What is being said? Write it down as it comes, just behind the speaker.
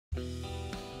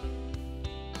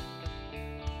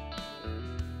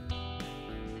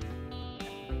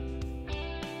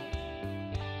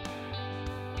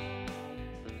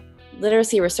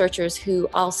literacy researchers who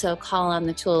also call on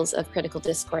the tools of critical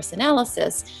discourse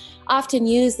analysis often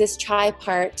use this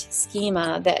tripart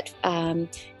schema that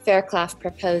Fairclough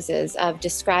proposes of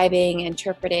describing,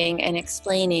 interpreting, and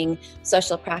explaining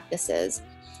social practices.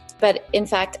 But in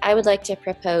fact, I would like to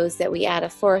propose that we add a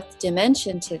fourth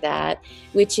dimension to that,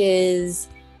 which is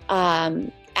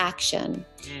action,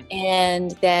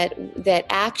 and that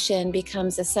action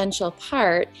becomes an essential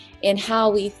part in how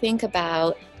we think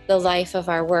about the life of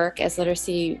our work as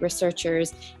literacy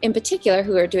researchers, in particular,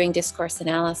 who are doing discourse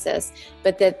analysis,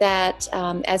 but that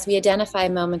as we identify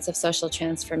moments of social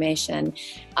transformation,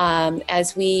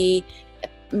 as we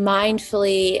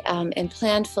mindfully and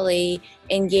planfully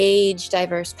engage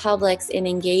diverse publics in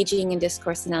engaging in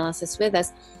discourse analysis with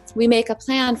us, we make a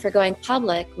plan for going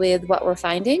public with what we're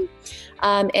finding,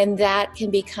 and that can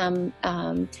become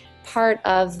part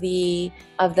of the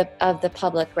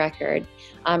public record.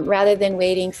 Rather than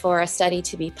waiting for a study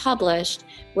to be published,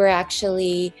 we're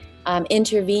actually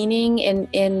intervening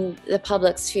in the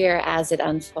public sphere as it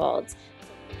unfolds.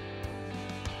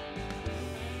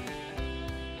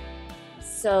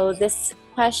 So this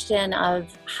question of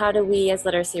how do we as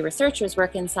literacy researchers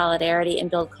work in solidarity and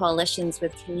build coalitions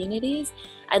with communities,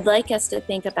 I'd like us to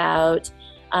think about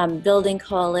building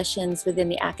coalitions within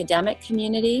the academic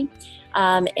community,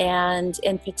 and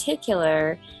in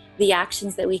particular, the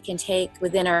actions that we can take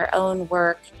within our own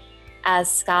work as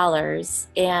scholars,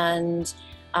 and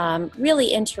really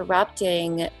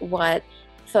interrupting what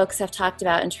folks have talked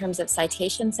about in terms of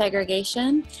citation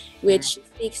segregation, which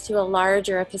speaks to a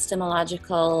larger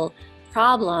epistemological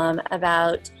problem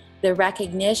about the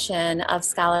recognition of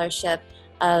scholarship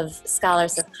of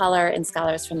scholars of color and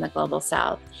scholars from the Global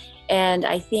South. And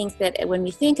I think that when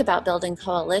we think about building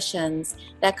coalitions,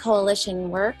 that coalition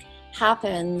work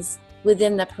happens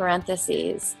within the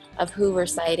parentheses of who we're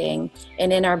citing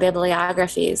and in our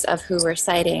bibliographies of who we're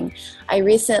citing. I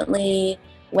recently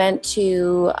went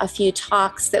to a few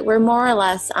talks that were more or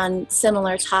less on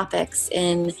similar topics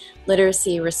in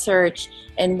literacy research,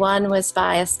 and one was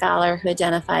by a scholar who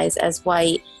identifies as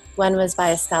white, one was by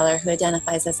a scholar who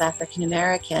identifies as African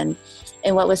American.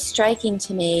 And what was striking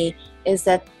to me is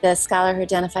that the scholar who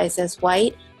identifies as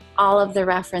white, all of the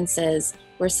references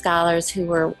were scholars who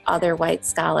were other white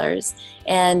scholars.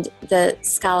 And the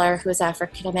scholar who was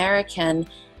African American,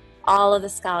 all of the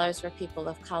scholars were people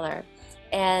of color.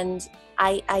 And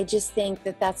I just think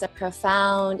that that's a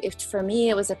profound, for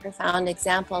me, it was a profound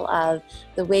example of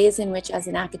the ways in which as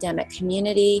an academic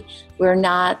community, we're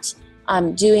not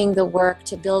doing the work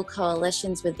to build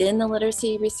coalitions within the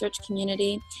literacy research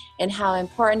community, and how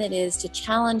important it is to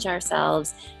challenge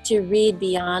ourselves to read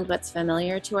beyond what's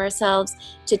familiar to ourselves,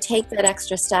 to take that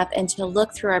extra step and to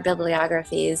look through our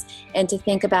bibliographies and to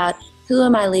think about, who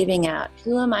am I leaving out?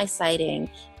 Who am I citing?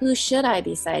 Who should I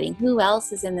be citing? Who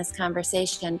else is in this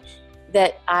conversation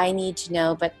that I need to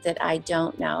know but that I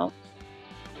don't know?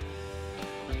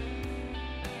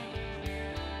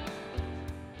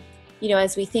 You know,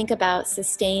 as we think about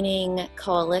sustaining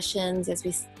coalitions, as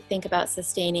we think about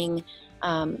sustaining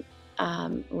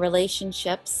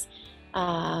relationships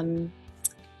in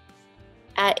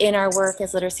our work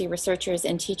as literacy researchers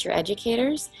and teacher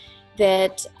educators,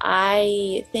 that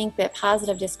I think that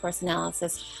positive discourse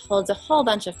analysis holds a whole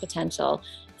bunch of potential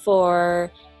for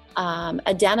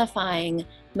identifying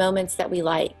moments that we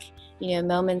like, you know,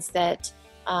 moments that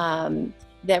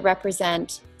that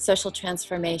represent social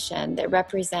transformation, that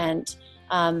represent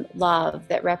love,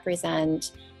 that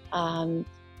represent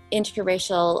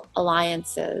interracial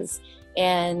alliances,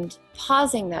 and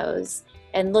pausing those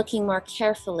and looking more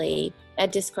carefully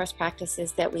at discourse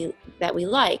practices that we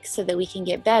like, so that we can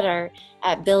get better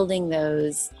at building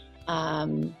those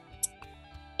in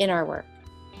our work.